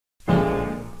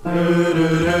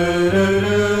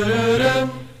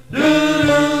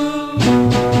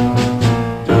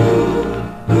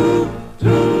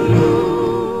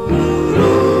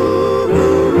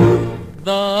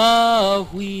The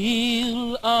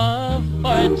wheel of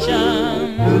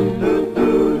fortune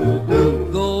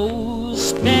goes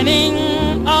spinning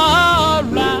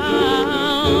around.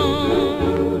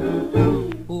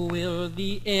 Will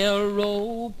the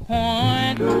arrow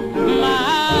point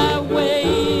my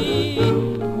way?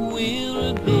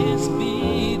 Will this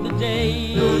be the day?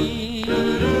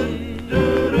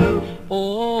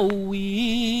 Oh,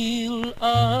 wheel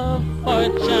of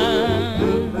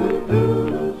fortune,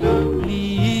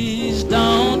 please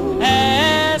don't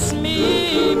pass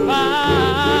me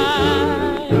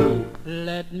by.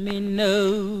 Let me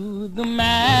know the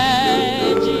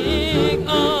magic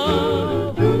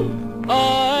of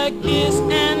a kiss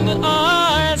and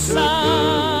a sigh,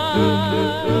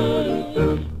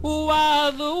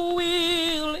 while the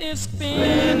wheel is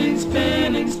spinning,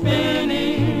 spinning,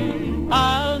 spinning.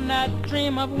 I'll not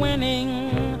dream of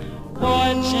winning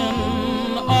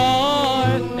fortune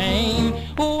or fame,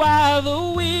 while the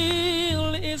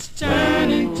wheel is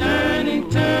turning, turning,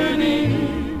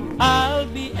 turning. I'll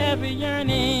be ever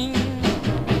yearning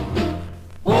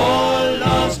for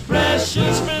love's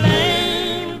precious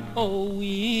flame. Oh,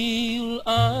 wheel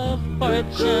of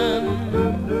fortune,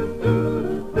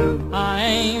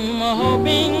 I'm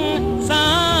hoping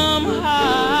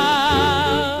somehow,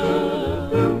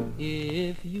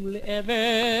 if you'll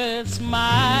ever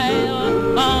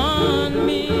smile on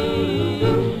me,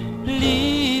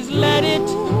 please let it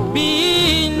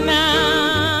be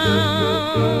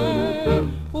now,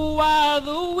 while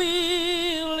the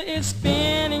wheel is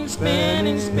spinning,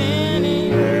 spinning,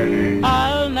 spinning.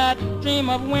 I'll not dream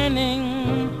of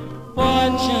winning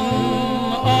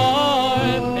fortune or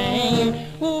fame,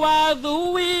 while the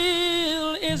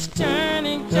wheel is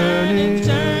turning, turning,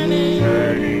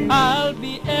 turning. I'll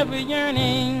be ever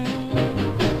yearning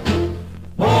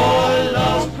for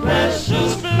love's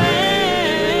precious flame.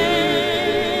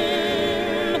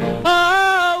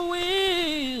 A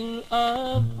wheel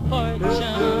of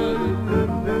fortune,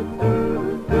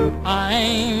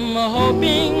 I'm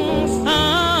hoping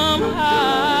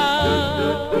somehow,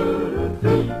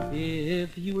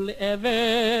 if you'll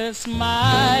ever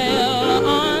smile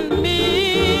on me,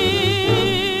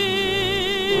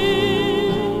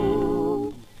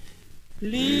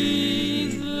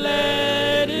 please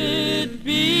let it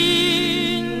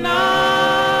be now.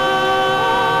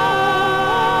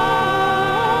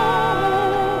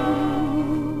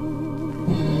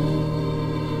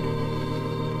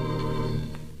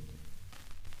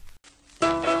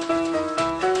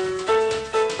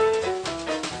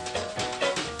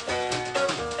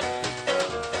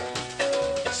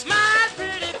 Smile,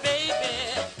 pretty baby,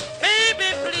 baby,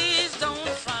 please don't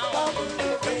frown.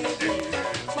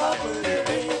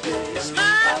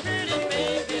 Smile, pretty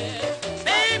baby,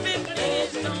 baby,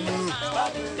 please don't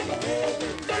frown.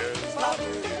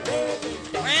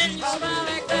 When you smile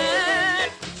like that,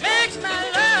 makes my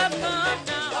love come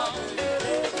down.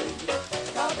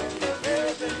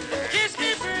 Kiss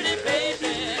me, pretty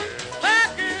baby,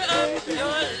 pucker up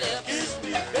your lips.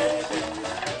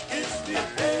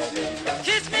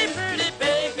 Kiss me, pretty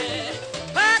baby,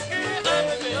 pucker up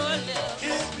your lips.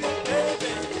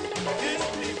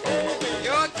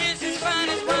 Your kiss is fine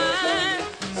as wine,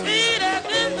 sweeter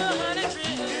than the honey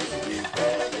tree.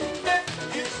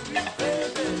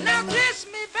 Now kiss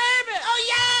me, baby. Oh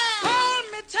yeah. Hold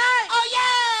me tight. Oh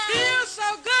yeah. Feels so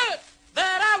good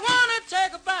that I wanna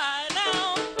take a bite.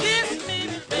 Now kiss me,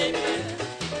 baby,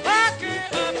 pucker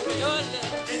up your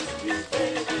lips.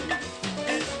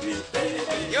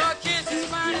 Your kiss is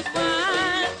fine as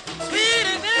wine,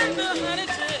 sweeter than the honey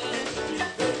tree.